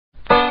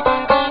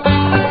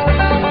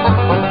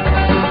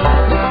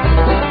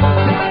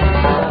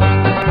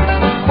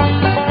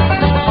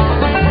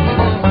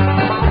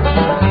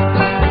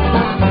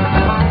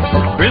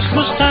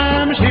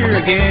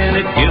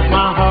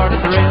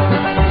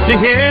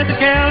hear the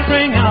carols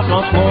ring out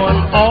once more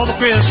and all the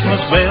Christmas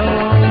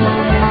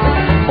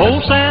bells.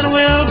 Old Santa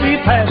will be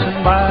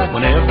passing by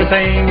when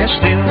everything is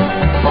still.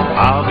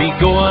 I'll be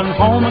going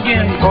home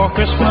again for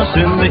Christmas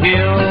in the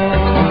hills.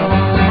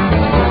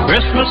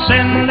 Christmas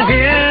in the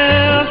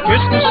hills,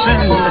 Christmas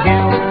in the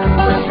hills.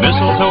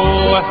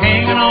 Mistletoe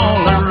hanging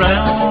all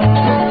around.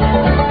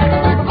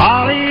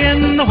 Holly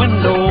in the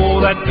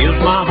window, that gives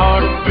my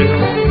heart a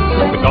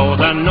thrill, because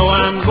I know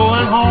I'm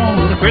going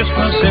home to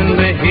Christmas in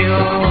the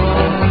hills.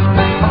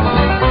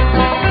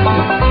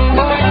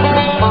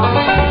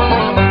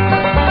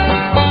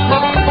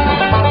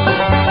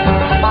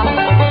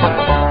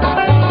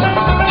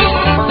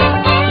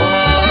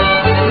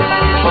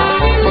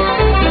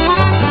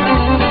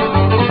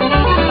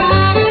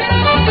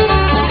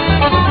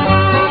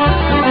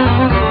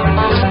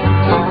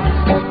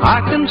 I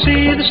can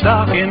see the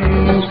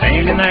stockings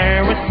hanging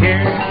there with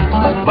care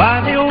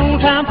by the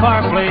old-time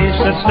fireplace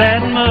that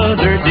sad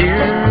mother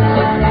dear.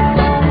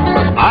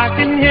 I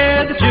can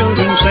hear the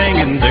children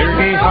singing, their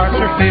gay hearts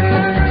are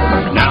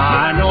filled. Now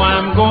I know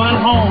I'm going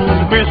home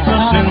to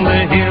Christmas in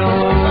the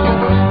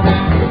hills.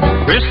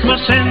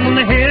 Christmas in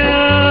the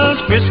hills,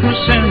 Christmas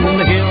in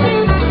the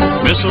hills.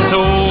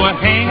 Mistletoe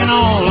hanging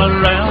all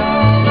around.